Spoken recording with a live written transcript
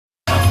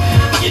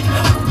You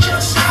know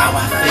just how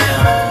I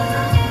feel.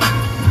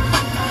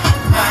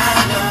 My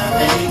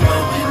love ain't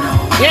going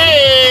on.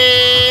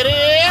 Yeah, it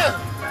is.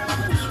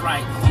 Who's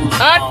right?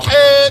 Who's I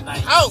can't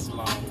out.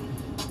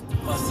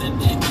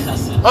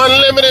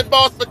 Unlimited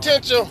Boss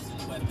Potential.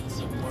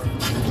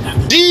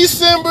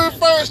 December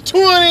 1st,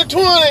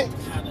 2020.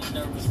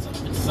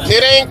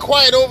 It ain't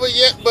quite over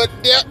yet, but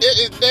it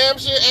is damn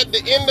sure at the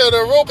end of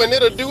the rope, and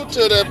it'll do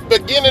to the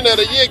beginning of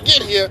the year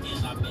get here.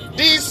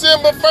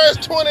 December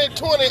 1st,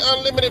 2020,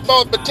 Unlimited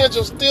Boss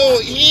Potential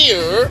still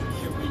here.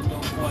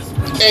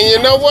 And you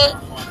know what?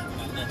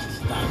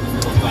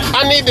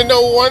 I need to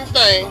know one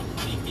thing.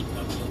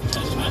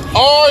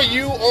 Are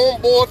you on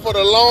board for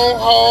the long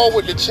haul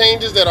with the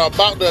changes that are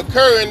about to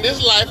occur in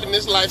this life and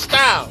this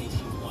lifestyle?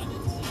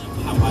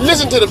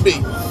 Listen to the beat.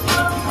 You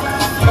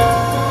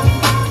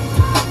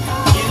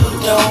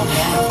don't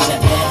have to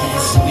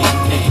ask me,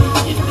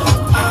 you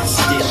know I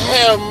still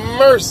Have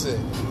mercy.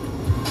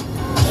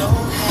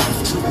 don't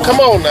have to. Come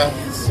on now.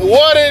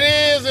 What it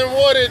is and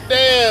what it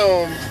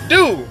damn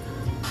do.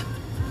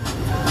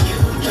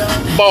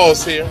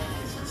 Boss here.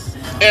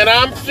 And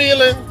I'm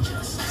feeling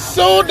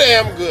so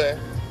damn good.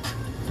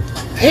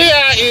 Here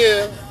I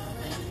is.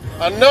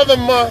 Another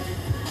month.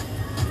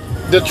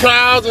 The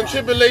trials and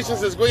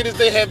tribulations, as great as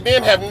they have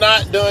been, have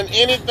not done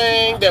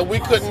anything that we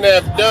couldn't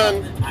have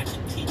done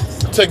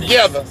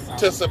together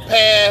to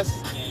surpass,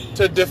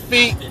 to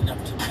defeat,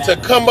 to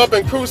come up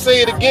and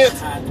crusade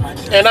against.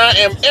 And I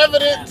am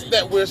evidence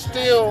that we're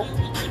still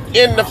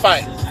in the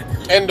fight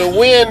and the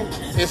win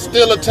is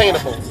still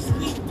attainable.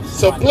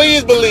 So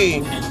please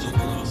believe.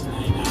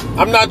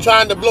 I'm not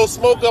trying to blow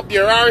smoke up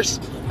your arse.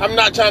 I'm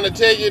not trying to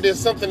tell you there's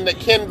something that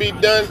can be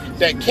done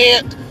that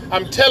can't.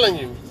 I'm telling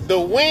you, the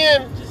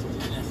win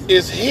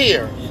is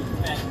here.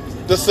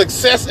 The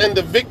success and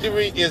the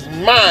victory is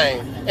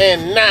mine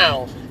and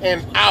now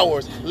and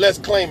ours. Let's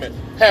claim it.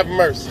 Have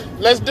mercy.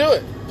 Let's do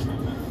it.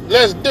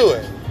 Let's do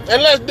it.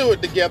 And let's do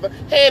it together,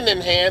 hand in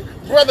hand,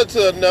 brother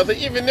to another.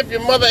 Even if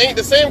your mother ain't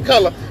the same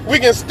color, we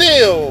can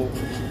still,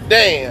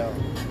 damn,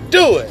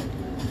 do it.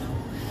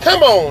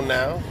 Come on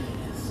now.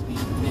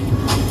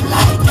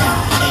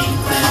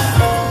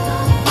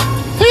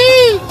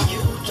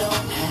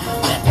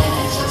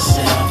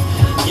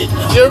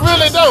 You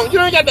really don't. You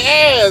ain't got to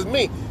ask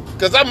me.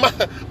 Because I'm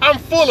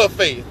full of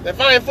faith.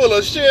 If I ain't full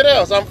of shit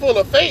else, I'm full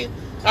of faith.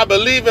 I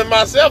believe in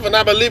myself and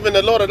I believe in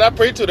the Lord that I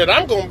pray to, that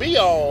I'm going to be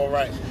all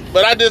right.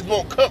 But I just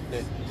want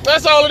company.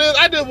 That's all it is.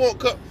 I just want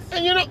company.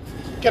 And you know,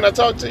 can I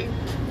talk to you?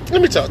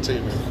 Let me talk to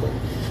you real quick.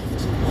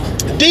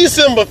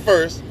 December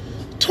 1st,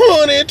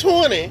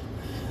 2020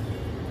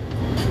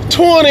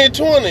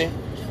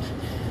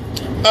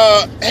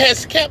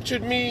 has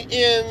captured me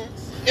in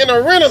a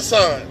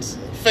renaissance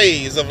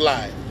phase of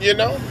life, you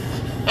know?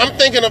 I'm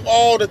thinking of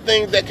all the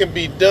things that can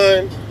be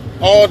done,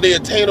 all the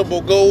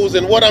attainable goals,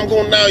 and what I'm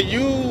going to now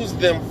use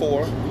them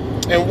for,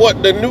 and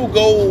what the new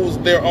goals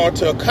there are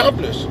to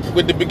accomplish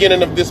with the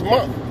beginning of this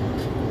month.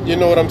 You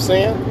know what I'm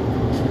saying?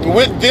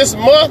 With this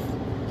month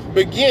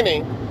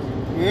beginning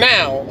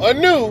now,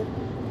 anew,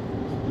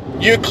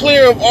 you're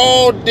clear of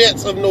all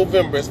debts of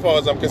November as far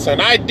as I'm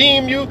concerned. I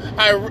deem you,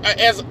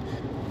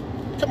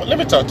 come on, let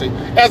me talk to you.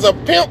 As a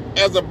pimp,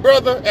 as a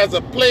brother, as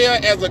a player,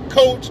 as a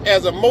coach,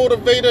 as a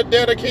motivator,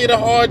 dedicator,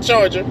 hard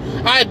charger,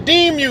 I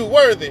deem you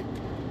worthy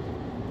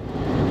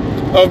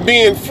of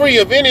being free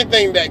of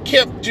anything that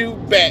kept you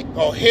back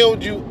or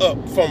held you up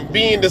from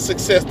being the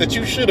success that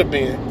you should have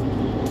been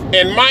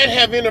and might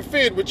have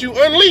interfered with you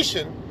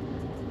unleashing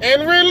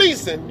and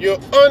releasing your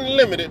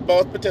unlimited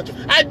boss potential.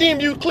 I deem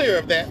you clear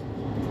of that.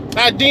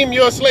 I deem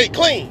your slate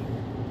clean.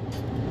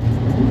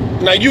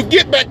 Now you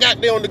get back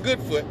out there on the good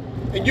foot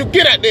and you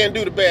get out there and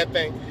do the bad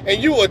thing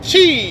and you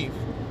achieve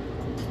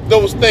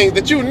those things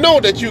that you know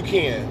that you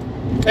can,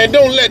 and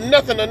don't let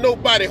nothing or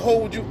nobody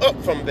hold you up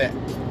from that.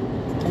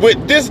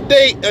 With this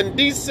day in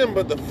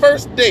December, the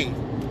first day,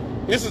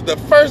 this is the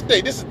first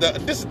day, this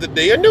is the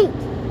day anew.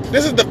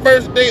 This is the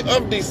first day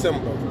of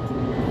December.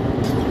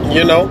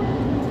 You know?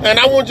 And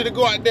I want you to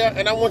go out there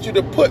and I want you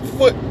to put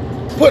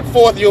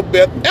forth your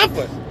best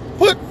effort.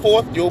 Put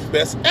forth your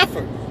best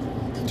effort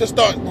to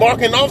start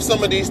marking off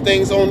some of these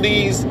things on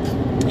these,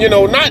 you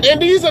know,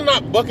 and these are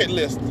not bucket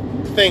list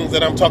things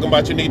that I'm talking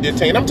about you need to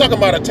attain. I'm talking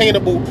about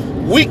attainable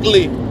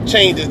weekly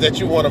changes that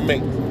you want to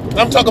make.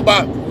 I'm talking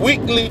about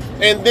weekly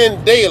and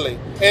then daily,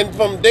 and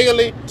from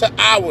daily to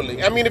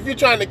hourly. I mean, if you're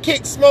trying to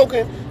kick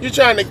smoking, you're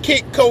trying to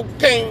kick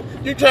cocaine,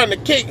 you're trying to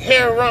kick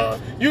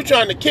heroin, you're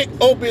trying to kick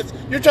opiates,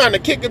 you're trying to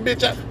kick a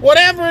bitch out,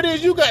 whatever it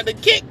is you got to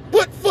kick,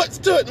 put foots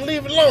to it and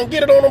leave it alone.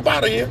 Get it on up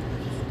out of here.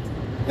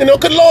 You know,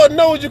 because Lord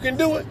knows you can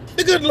do it.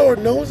 The good Lord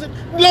knows it.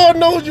 Lord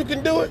knows you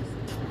can do it.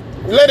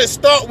 Let it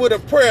start with a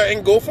prayer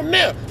and go from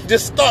there.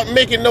 Just start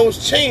making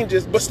those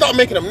changes, but start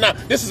making them now.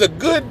 This is a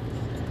good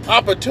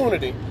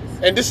opportunity,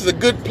 and this is a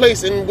good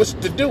place in which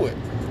to do it.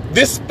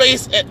 This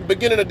space at the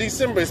beginning of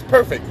December is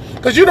perfect,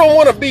 because you don't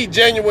want to be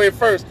January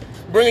 1st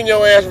bringing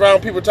your ass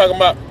around people talking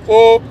about,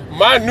 oh,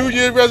 my New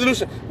Year's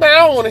resolution. Man,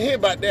 I don't want to hear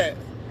about that.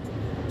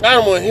 I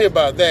don't want to hear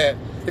about that.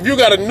 If you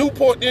got a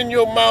Newport in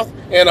your mouth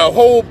and a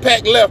whole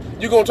pack left,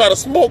 you gonna try to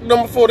smoke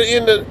them before the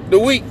end of the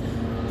week,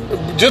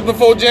 just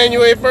before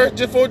January 1st,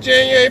 just before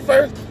January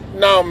 1st?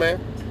 No, man.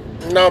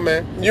 No,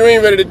 man. You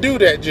ain't ready to do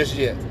that just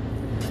yet.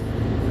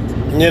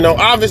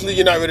 Obviously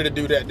you're not ready to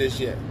do that this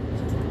yet.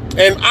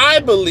 And I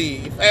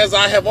believe, as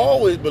I have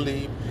always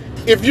believed,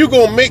 if you're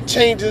gonna make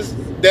changes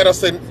that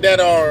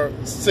are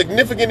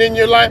significant in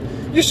your life,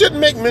 you shouldn't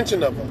make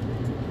mention of them.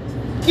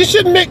 You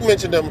shouldn't make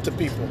mention of them to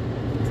people.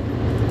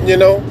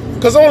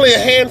 Because only a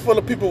handful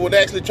of people would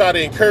actually try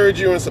to encourage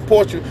you and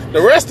support you.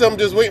 The rest of them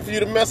just waiting for you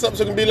to mess up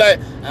so it can be like,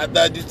 I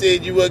thought you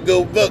said you wouldn't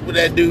go fuck with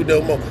that dude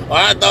no more. Or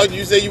I thought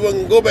you said you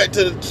wouldn't go back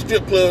to the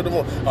strip club no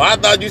more. Or I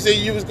thought you said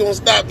you was going to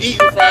stop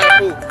eating fried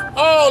food.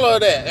 All of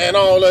that and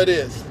all of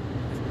this.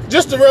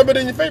 Just to rub it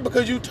in your face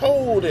because you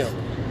told them.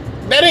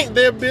 That ain't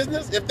their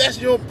business. If that's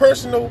your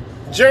personal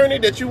journey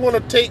that you want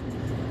to take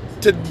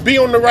to be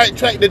on the right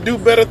track to do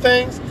better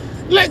things,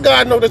 let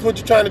God know that's what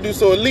you're trying to do,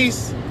 so at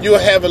least you'll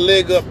have a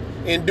leg up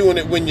in doing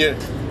it when you're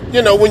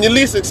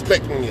least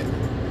expecting it.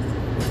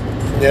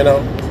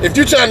 If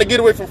you're trying to get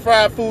away from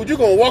fried food, you're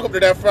going to walk up to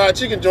that fried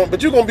chicken joint,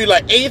 but you're going to be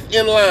like 8th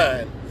in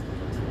line.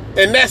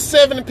 And that's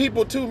 7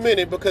 people too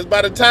many, because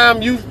by the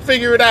time you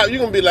figure it out, you're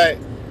going to be like,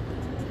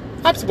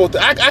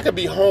 I could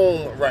be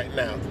home right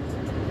now.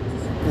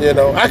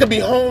 I could be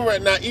home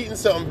right now eating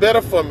something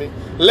better for me,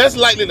 less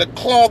likely to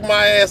clog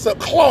my ass up,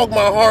 clog my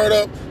heart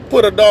up,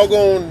 put a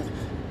doggone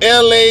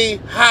LA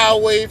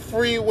highway,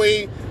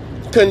 freeway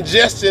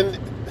congestion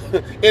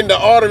in the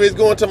arteries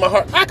going to my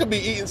heart. I could be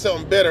eating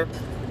something better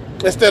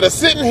instead of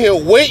sitting here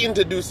waiting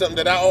to do something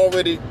that I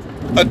already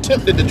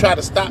attempted to try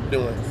to stop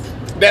doing.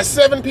 That's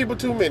 7 people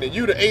too many.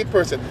 You the 8th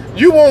person.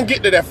 You won't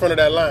get to that front of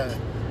that line.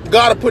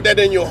 God will put that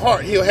in your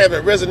heart. He'll have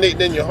it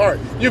resonating in your heart.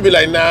 You'll be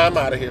like, nah, I'm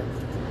out of here.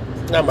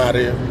 I'm out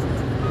of here.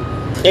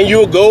 And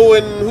you'll go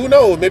and who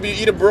knows, maybe you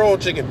eat a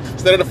broiled chicken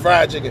instead of the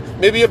fried chicken.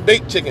 Maybe a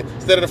baked chicken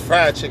instead of the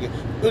fried chicken.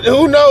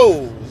 Who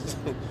knows?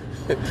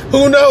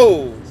 Who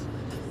knows?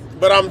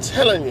 But I'm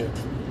telling you,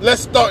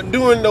 let's start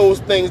doing those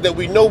things that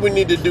we know we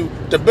need to do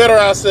to better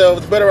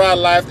ourselves, better our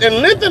lives, and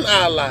lengthen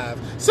our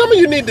lives. Some of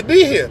you need to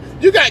be here.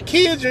 You got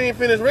kids you ain't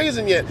finished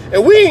raising yet,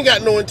 and we ain't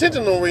got no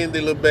intention on raising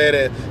their little bad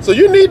ass. So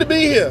you need to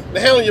be here to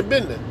handle your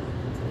business.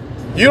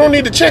 You don't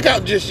need to check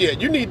out just yet.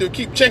 You need to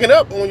keep checking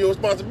up on your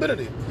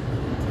responsibility.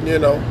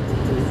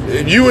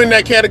 If you in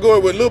that category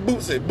with Lil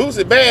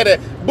Boosie bad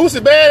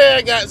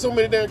ass got so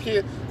many damn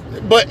kids.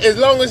 But as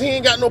long as he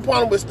ain't got no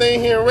problem with staying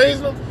here and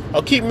raising them,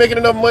 or keep making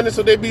enough money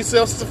so they be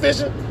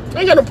self-sufficient, I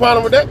ain't got no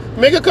problem with that.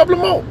 Make a couple of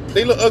more.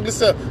 They look ugly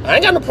self. I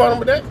ain't got no problem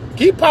with that.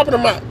 Keep popping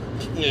them out.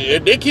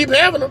 If they keep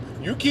having them,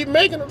 you keep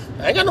making them.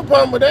 I ain't got no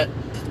problem with that.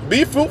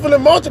 Be fruitful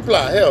and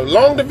multiply. Hell,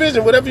 long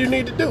division, whatever you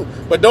need to do.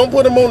 But don't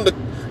put them on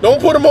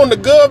the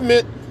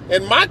government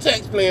and my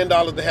tax-paying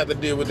dollars to have to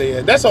deal with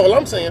that. That's all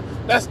I'm saying.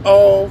 That's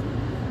all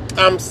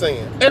I'm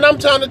saying. And I'm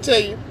trying to tell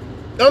you,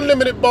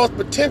 Unlimited Boss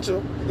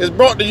Potential is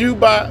brought to you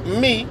by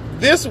me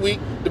this week,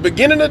 the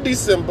beginning of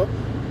December.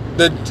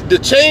 The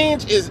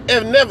change is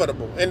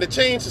inevitable, and the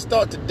change should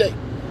start today.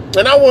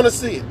 And I want to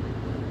see it.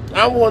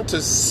 I want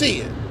to see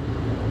it.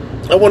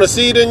 I want to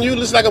see it in you,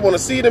 just like I want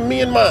to see it in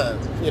me and mine.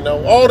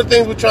 All the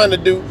things we're trying to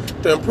do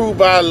to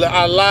improve our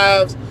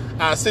lives,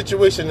 our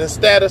situation and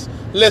status.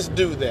 Let's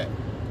do that.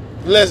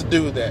 Let's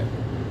do that.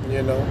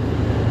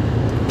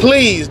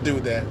 Please do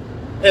that.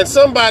 And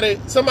somebody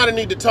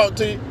need to talk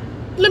to you.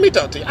 Let me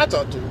talk to you. I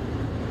talk to you.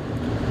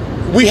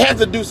 We have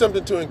to do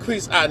something to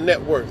increase our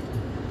net worth.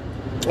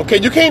 Okay,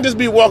 you can't just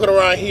be walking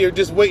around here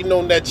just waiting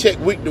on that check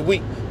week to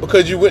week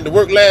because you went to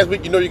work last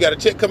week, you got a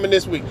check coming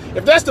this week.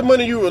 If that's the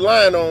money you're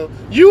relying on,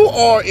 you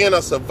are in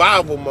a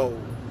survival mode.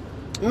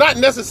 Not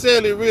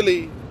necessarily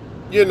really,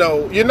 you're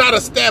not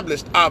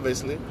established,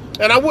 obviously.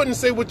 And I wouldn't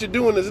say what you're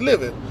doing is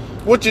living.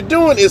 What you're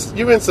doing is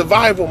you're in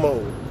survival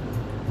mode.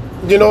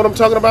 You know what I'm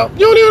talking about? You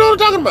don't even know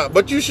what I'm talking about,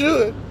 but you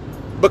should.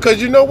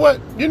 Because you know what?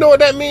 You know what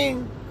that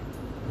means?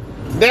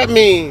 That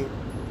means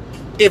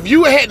if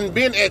you hadn't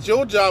been at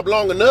your job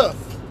long enough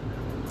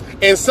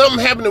and something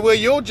happened to where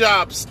your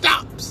job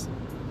stops,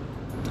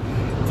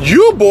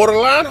 you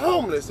borderline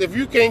homeless if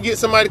you can't get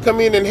somebody to come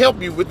in and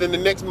help you within the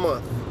next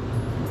month.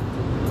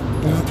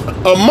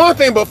 A month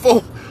ain't but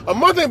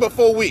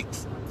 4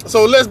 weeks.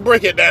 So let's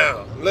break it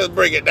down.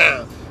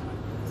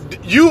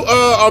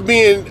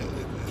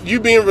 You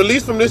being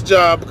released from this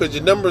job because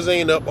your numbers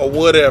ain't up or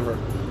whatever.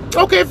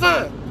 Okay,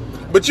 fine.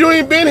 But you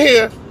ain't been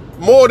here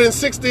more than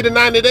 60 to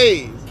 90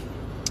 days.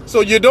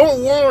 So you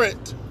don't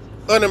warrant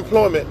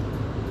unemployment.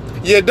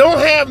 You don't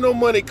have no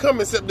money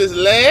coming except this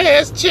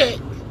last check.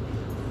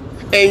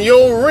 And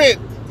your rent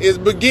is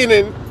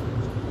beginning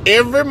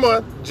every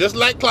month, just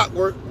like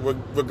clockwork,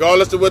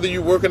 regardless of whether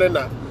you're working or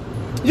not.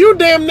 You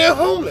damn near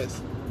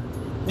homeless.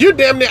 You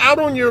damn near out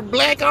on your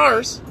black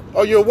arse,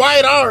 or your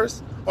white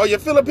arse, or your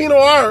Filipino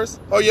arse,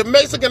 or your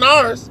Mexican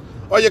arse,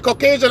 or your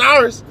Caucasian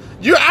arse.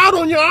 You're out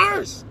on your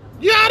arse.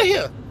 You're out of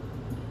here.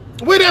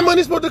 Where that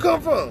money supposed to come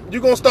from?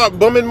 You gonna start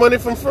bumming money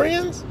from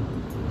friends?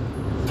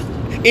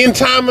 in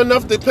time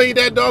enough to pay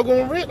that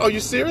doggone rent? Are you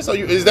serious?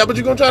 Is that what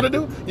you're going to try to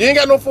do? You ain't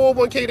got no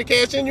 401k to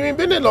cash in. You ain't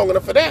been there long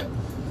enough for that.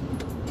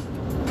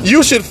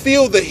 You should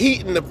feel the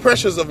heat and the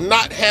pressures of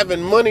not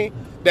having money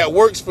that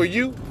works for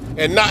you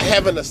and not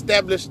having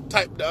established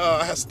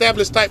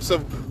types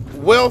of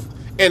wealth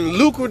and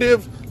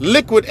lucrative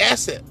liquid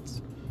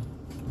assets.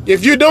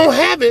 If you don't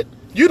have it,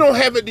 you don't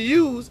have it to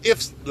use.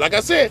 If, like I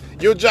said,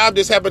 your job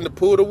just happened to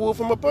pull the wool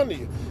from up under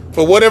you.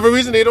 For whatever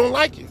reason, they don't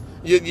like you.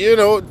 You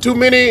know, too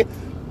many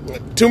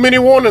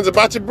warnings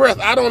about your breath.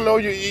 I don't know.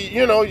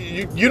 You know,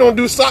 you don't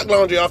do sock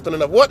laundry often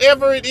enough.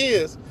 Whatever it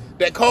is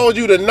that caused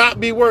you to not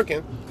be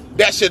working,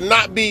 that should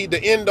not be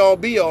the end all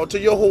be all to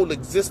your whole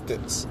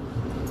existence.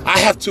 I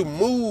have to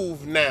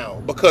move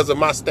now because of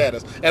my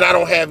status, and I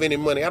don't have any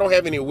money. I don't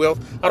have any wealth.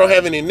 I don't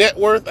have any net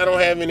worth. I don't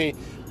have any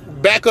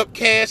backup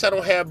cash. I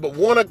don't have but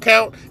one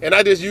account, and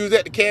I just use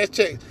that to cash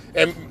checks.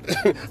 And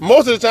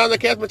most of the times I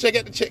cash my check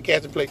at the check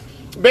cashing place.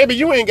 Baby,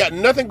 you ain't got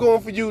nothing going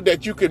for you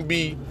that you can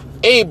be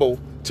able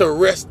to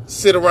rest,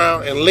 sit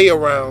around, and lay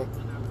around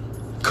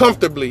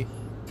comfortably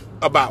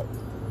about.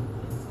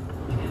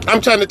 I'm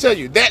trying to tell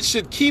you, that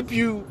should keep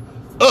you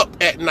up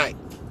at night.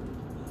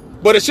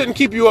 But it shouldn't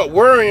keep you up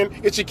worrying.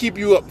 It should keep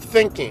you up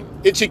thinking.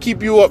 It should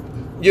keep you up,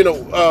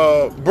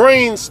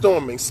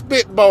 brainstorming,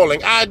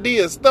 spitballing,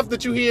 ideas, stuff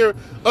that you hear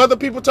other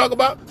people talk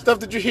about, stuff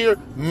that you hear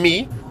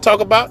me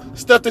talk about,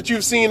 stuff that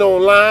you've seen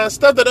online,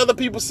 stuff that other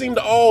people seem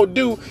to all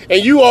do,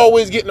 and you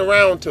always getting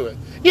around to it.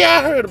 Yeah,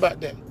 I heard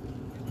about that.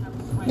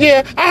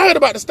 Yeah, I heard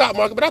about the stock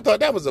market, but I thought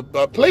that was a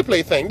play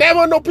thing. That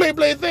wasn't no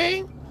play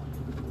thing.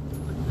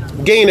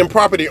 Gaining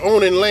property,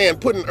 owning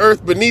land, putting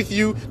earth beneath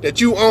you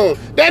that you own.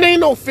 That ain't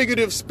no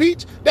figurative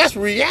speech. That's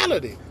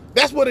reality.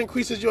 That's what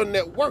increases your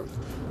net worth.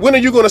 When are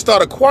you going to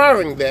start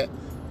acquiring that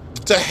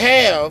to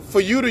have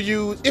for you to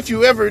use if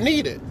you ever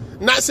need it?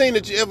 Not saying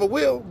that you ever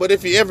will, but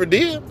if you ever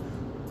did.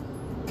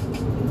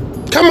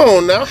 Come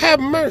on now, have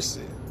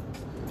mercy.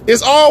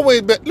 It's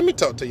always better. Let me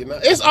talk to you now.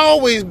 It's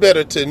always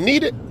better to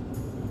need it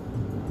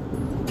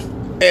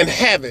and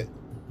have it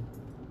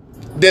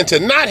than to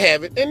not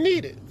have it and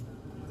need it.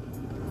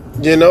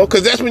 You know,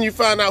 because that's when you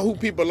find out who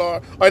people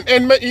are.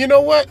 And you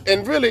know what?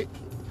 And really,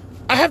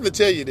 I have to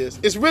tell you this.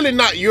 It's really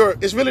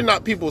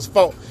not people's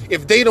fault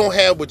if they don't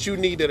have what you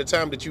need at a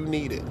time that you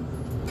need it.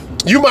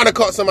 You might have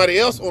caught somebody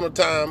else on a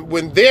time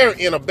when they're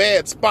in a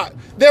bad spot.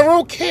 They're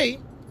okay.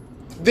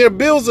 Their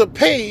bills are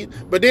paid,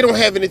 but they don't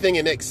have anything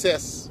in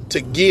excess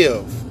to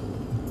give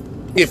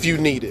if you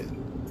need it.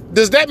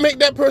 Does that make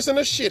that person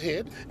a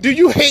shithead? Do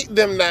you hate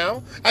them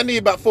now? I need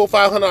about $400 or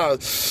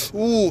 $500.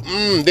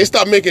 Ooh, they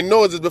start making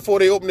noises before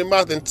they open their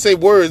mouth and say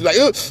words like,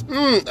 hell.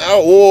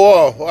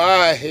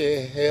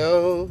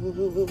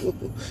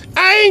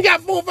 I ain't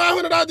got $400 or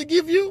 $500 to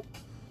give you.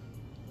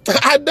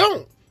 I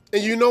don't.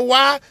 And you know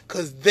why?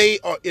 Because they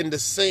are in the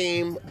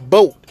same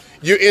boat.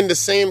 You're in the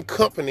same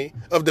company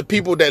of the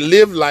people that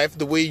live life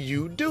the way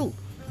you do.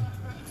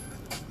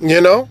 You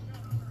know?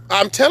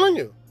 I'm telling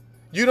you.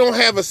 You don't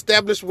have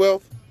established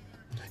wealth.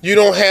 You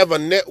don't have a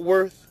net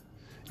worth.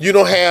 You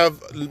don't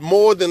have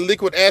more than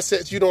liquid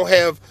assets. You don't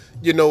have,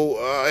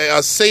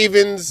 a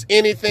savings,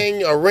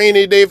 anything, a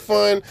rainy day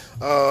fund,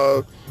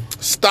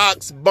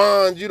 stocks,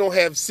 bonds. You don't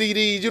have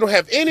CDs. You don't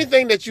have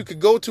anything that you could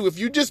go to if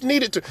you just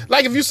needed to.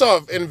 Like if you saw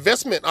an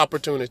investment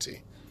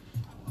opportunity.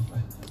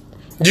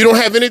 You don't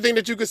have anything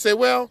that you could say,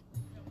 well,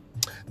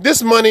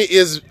 this money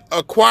is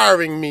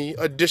acquiring me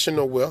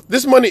additional wealth.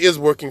 This money is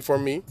working for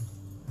me.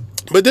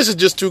 But this is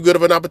just too good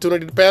of an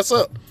opportunity to pass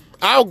up.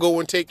 I'll go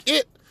and take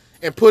it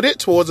and put it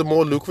towards a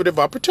more lucrative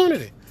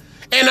opportunity.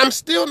 And I'm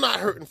still not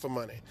hurting for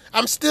money.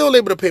 I'm still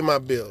able to pay my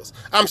bills.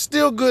 I'm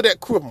still good at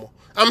criminal.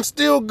 I'm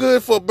still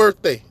good for a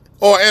birthday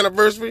or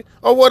anniversary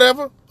or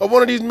whatever. Or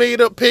one of these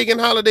made up pagan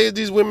holidays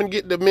these women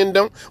get, the men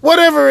don't.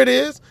 Whatever it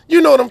is, you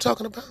know what I'm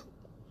talking about.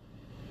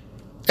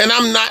 And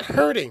I'm not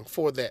hurting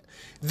for that.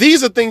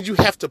 These are things you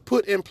have to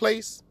put in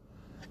place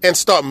and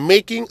start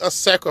making a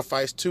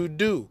sacrifice to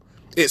do.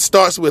 It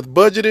starts with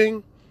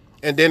budgeting.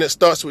 And then it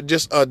starts with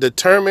just a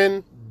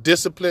determined,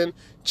 disciplined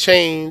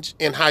change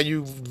in how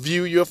you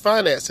view your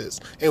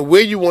finances and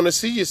where you want to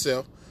see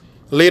yourself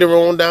later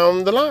on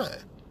down the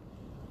line.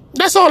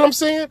 That's all I'm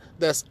saying.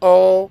 That's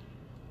all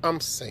I'm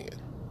saying.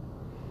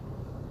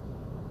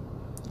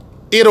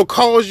 It'll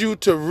cause you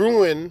to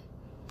ruin,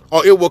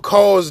 or it will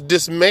cause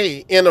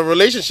dismay in a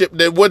relationship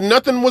that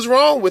nothing was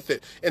wrong with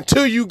it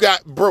until you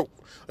got broke,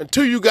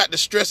 until you got the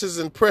stresses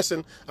and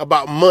pressing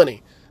about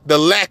money, the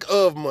lack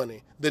of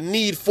money, the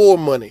need for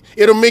money.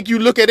 It'll make you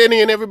look at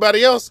any and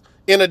everybody else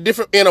in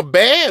a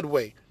bad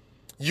way.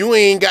 You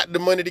ain't got the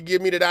money to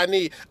give me that I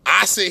need.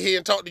 I sit here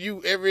and talk to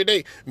you every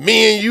day.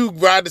 Me and you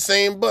ride the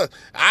same bus.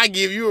 I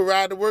give you a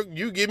ride to work.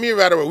 You give me a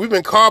ride to work. We've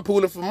been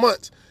carpooling for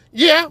months.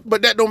 Yeah,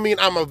 but that don't mean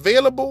I'm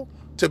available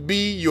to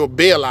be your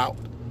bailout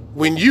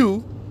when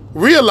you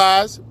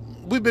realize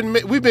we've been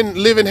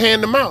living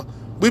hand to mouth.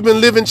 We've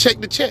been living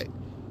check to check.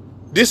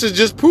 This is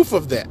just proof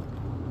of that.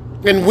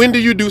 And when do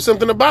you do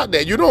something about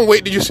that? You don't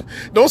wait till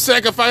don't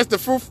sacrifice the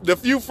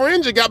few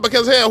friends you got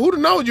because, hell, who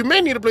knows? You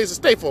may need a place to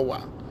stay for a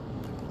while.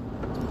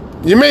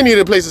 You may need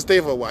a place to stay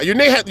for a while. You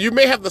may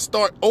have to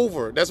start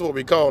over. That's what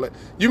we call it.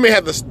 You may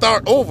have to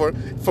start over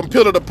from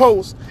pillar to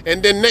post,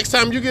 and then next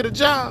time you get a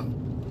job,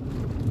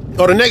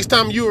 or the next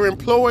time you are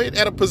employed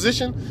at a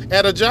position,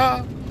 at a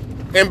job,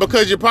 and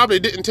because you probably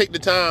didn't take the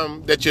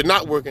time that you're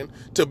not working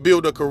to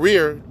build a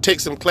career, take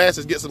some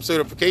classes, get some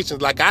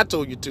certifications like I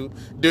told you to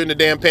during the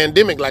damn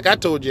pandemic, like I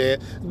told you.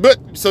 But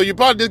so you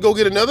probably just go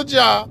get another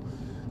job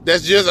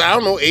that's just, I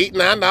don't know, $8,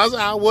 $9 an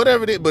hour,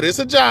 whatever it is. But it's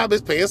a job.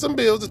 It's paying some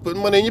bills. It's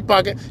putting money in your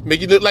pocket. Make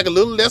you look like a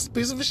little less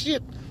piece of a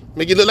shit.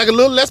 Make you look like a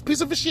little less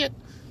piece of a shit.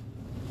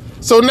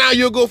 So now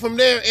you'll go from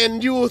there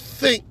and you will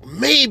think,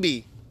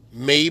 maybe,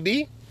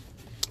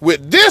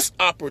 with this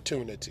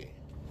opportunity,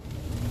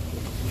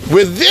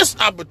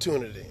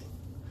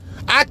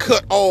 I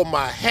cut all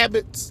my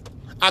habits.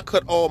 I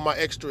cut all my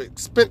extra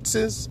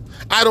expenses.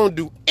 I don't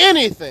do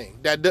anything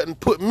that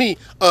doesn't put me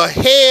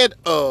ahead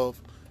of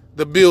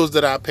the bills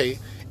that I pay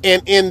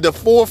and in the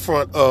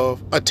forefront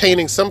of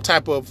attaining some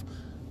type of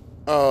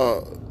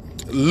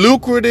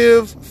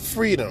lucrative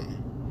freedom.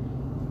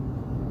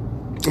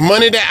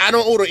 Money that I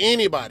don't owe to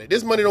anybody.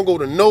 This money don't go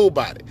to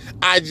nobody.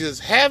 I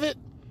just have it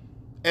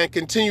and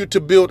continue to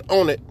build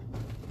on it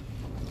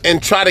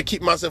and try to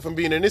keep myself from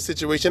being in this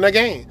situation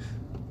again.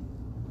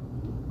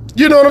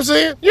 You know what I'm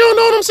saying? You don't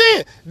know what I'm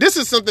saying? This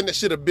is something that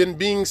should have been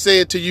being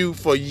said to you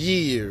for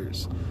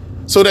years,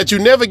 so that you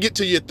never get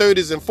to your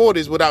 30s and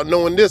 40s without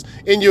knowing this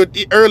in your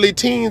early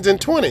teens and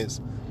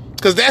 20s.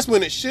 Because that's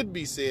when it should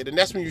be said, and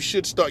that's when you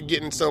should start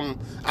getting some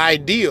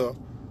idea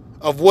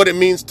of what it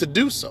means to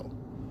do so.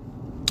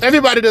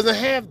 Everybody doesn't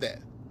have that.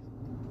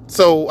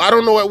 So I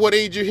don't know at what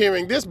age you're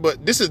hearing this,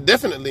 but this is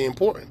definitely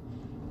important.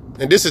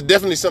 And this is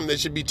definitely something that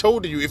should be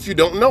told to you if you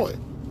don't know it.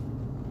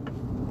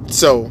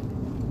 So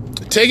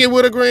take it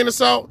with a grain of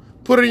salt.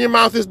 Put it in your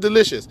mouth. It's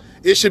delicious.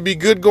 It should be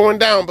good going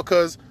down,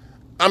 because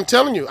I'm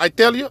telling you, I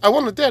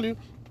want to tell you,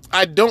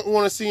 I don't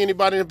want to see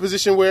anybody in a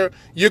position where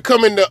you're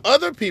coming to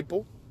other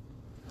people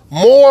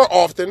more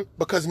often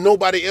because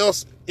nobody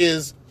else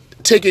is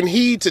taking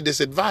heed to this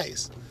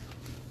advice.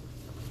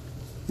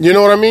 You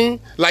know what I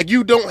mean? Like,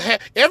 you don't have,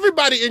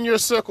 everybody in your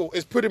circle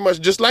is pretty much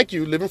just like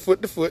you, living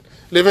foot to foot,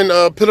 living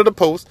pillar to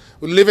post,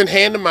 living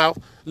hand to mouth,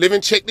 living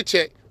check to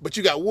check. But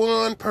you got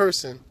one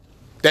person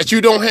that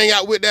you don't hang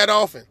out with that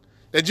often,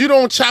 that you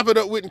don't chop it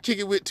up with and kick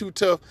it with too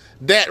tough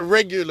that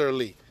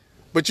regularly.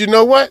 But you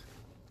know what?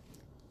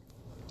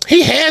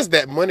 He has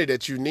that money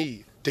that you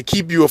need to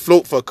keep you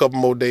afloat for a couple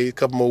more days,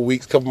 couple more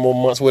weeks, couple more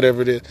months,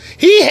 whatever it is.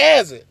 He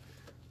has it.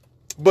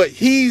 But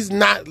he's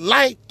not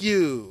like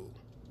you.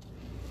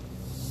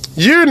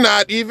 You're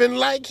not even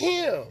like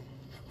him.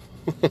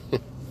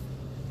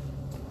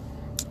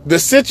 The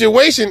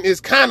situation is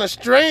kind of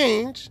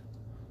strange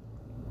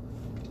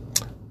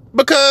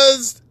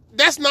because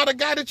that's not a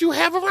guy that you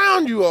have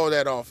around you all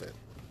that often.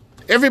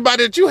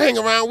 Everybody that you hang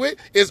around with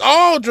is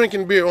all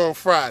drinking beer on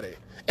Friday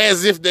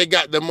as if they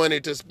got the money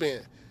to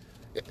spend.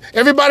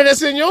 Everybody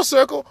that's in your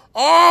circle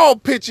all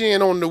pitch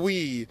in on the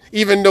weed,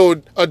 even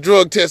though a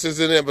drug test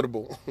is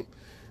inevitable.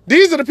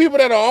 These are the people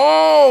that are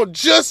all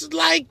just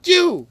like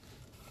you.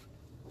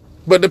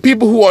 But the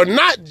people who are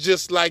not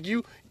just like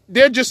you,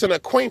 they're just an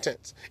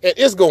acquaintance. And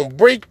it's going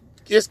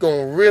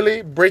to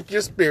really break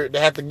your spirit to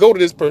have to go to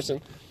this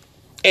person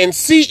and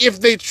see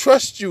if they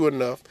trust you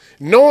enough,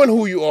 knowing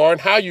who you are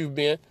and how you've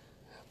been,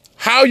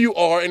 how you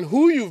are and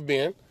who you've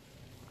been.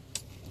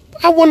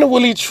 I wonder,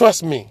 will he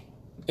trust me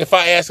if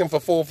I ask him for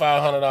 $400 or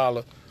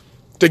 $500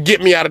 to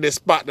get me out of this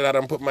spot that I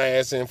done put my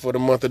ass in for the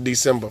month of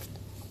December?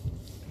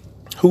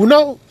 Who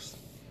knows?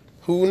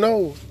 Who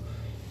knows?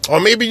 Or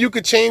maybe you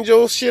could change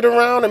your shit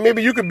around, and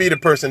maybe you could be the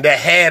person that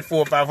had $400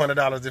 or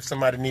 $500 if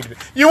somebody needed it.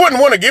 You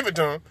wouldn't want to give it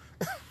to him.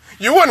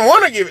 You wouldn't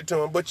want to give it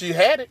to him, but you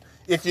had it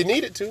if you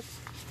needed to.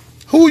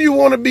 Who you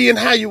want to be and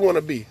how you want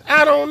to be,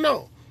 I don't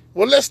know.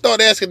 Well, let's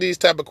start asking these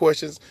type of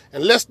questions,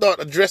 and let's start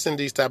addressing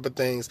these type of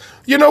things.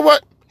 You know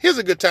what? Here's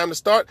a good time to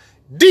start.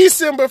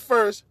 December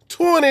 1st,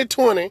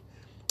 2020.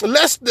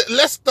 Let's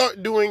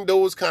start doing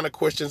those kind of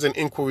questions and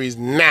inquiries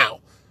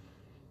now.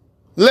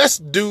 Let's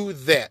do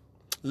that.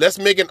 Let's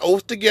make an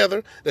oath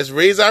together. Let's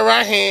raise our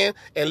right hand,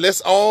 and let's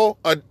all,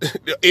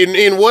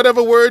 in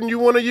whatever word you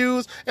want to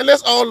use, and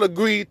let's all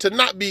agree to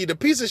not be the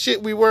piece of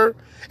shit we were,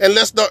 and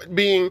let's start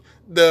being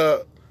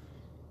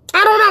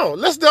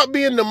let's start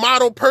being the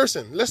model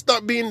person. Let's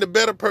start being the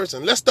better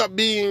person. Let's start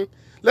being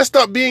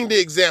the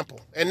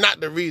example and not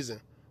the reason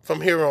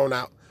from here on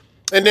out.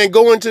 And then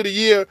go into the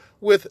year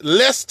with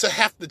less to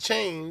have to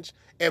change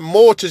and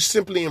more to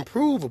simply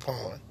improve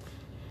upon.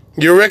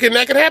 You reckon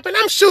that could happen?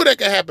 I'm sure that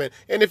could happen.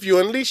 And if you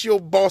unleash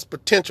your boss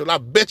potential, I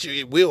bet you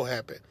it will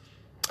happen.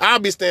 I'll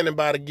be standing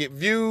by to get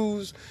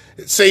views,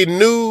 say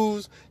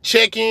news,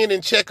 check in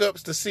and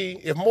checkups to see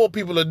if more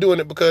people are doing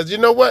it, because you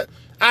know what?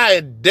 I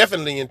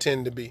definitely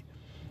intend to be.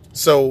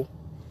 So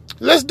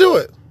let's do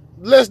it.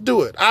 Let's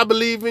do it. I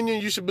believe in you.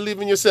 You should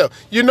believe in yourself.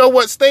 You know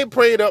what? Stay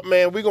prayed up,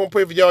 man. We're going to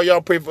pray for y'all.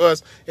 Y'all pray for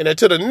us. And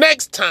until the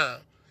next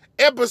time,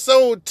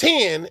 episode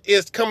 10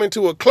 is coming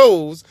to a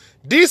close.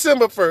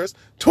 December 1st,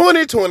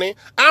 2020.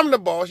 I'm the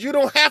boss. You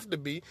don't have to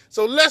be.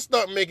 So let's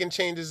start making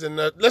changes and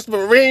let's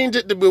arrange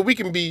it to where we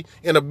can be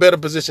in a better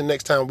position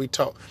next time we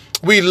talk.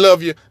 We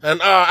love you,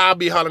 and I'll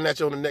be hollering at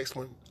you on the next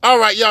one. All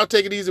right, y'all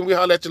take it easy, and we'll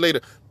holler at you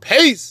later.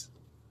 Peace.